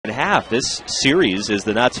Half. This series is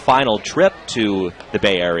the Nuts' final trip to the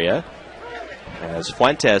Bay Area as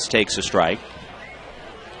Fuentes takes a strike.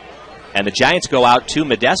 And the Giants go out to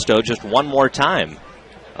Modesto just one more time.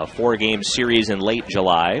 A 4-game series in late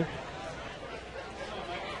July.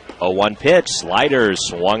 0-1 pitch, slider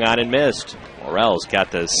swung on and missed. Morel's got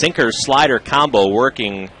the sinker-slider combo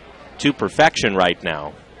working to perfection right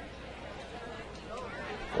now.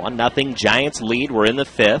 1-0 Giants lead. We're in the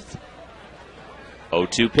 5th.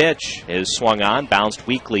 0-2 pitch is swung on, bounced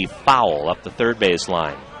weakly foul up the third base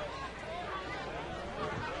line.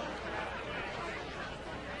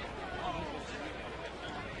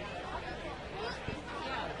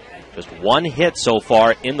 Just one hit so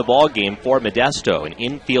far in the ballgame for Modesto, an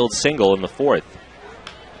infield single in the 4th.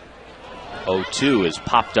 0-2 is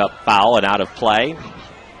popped up foul and out of play.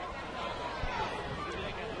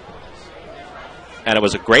 And it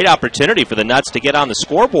was a great opportunity for the Nuts to get on the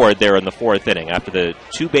scoreboard there in the 4th inning. After the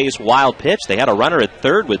 2-base wild pitch, they had a runner at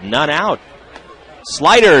third with none out.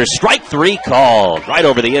 Slider, strike 3 called right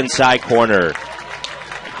over the inside corner.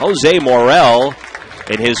 Jose Morel,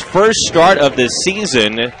 in his first start of the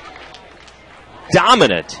season,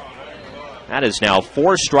 dominant. That is now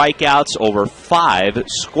 4 strikeouts over 5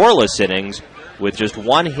 scoreless innings with just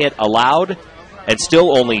 1 hit allowed and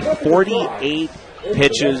still only 48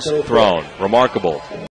 pitches thrown. Remarkable.